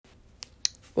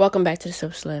Welcome back to the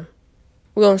Super Slim.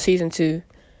 We're on season 2.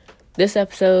 This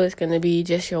episode is going to be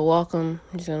just your welcome.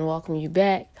 I'm just going to welcome you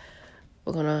back.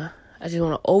 I just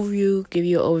want to give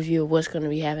you an overview of what's going to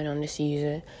be happening on this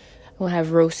season. We're going to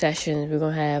have roast sessions. We're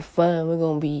going to have fun. it's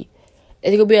going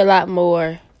to be a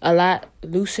lot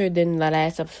looser than the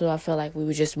last episode. I felt like we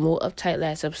were just more uptight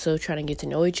last episode, trying to get to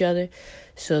know each other.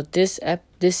 So this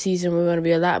season, we're going to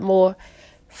be a lot more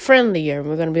friendlier.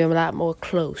 We're going to be a lot more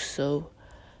close. So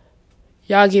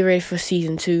y'all get ready for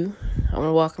season 2. I want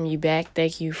to welcome you back.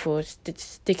 Thank you for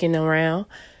sticking around.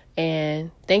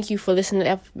 And thank you for listening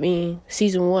to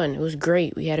season 1. It was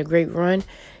great. We had a great run.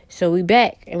 So we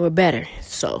back and we're better.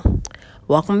 So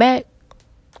welcome back.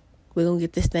 We're going to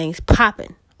get this thing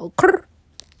popping. Okay.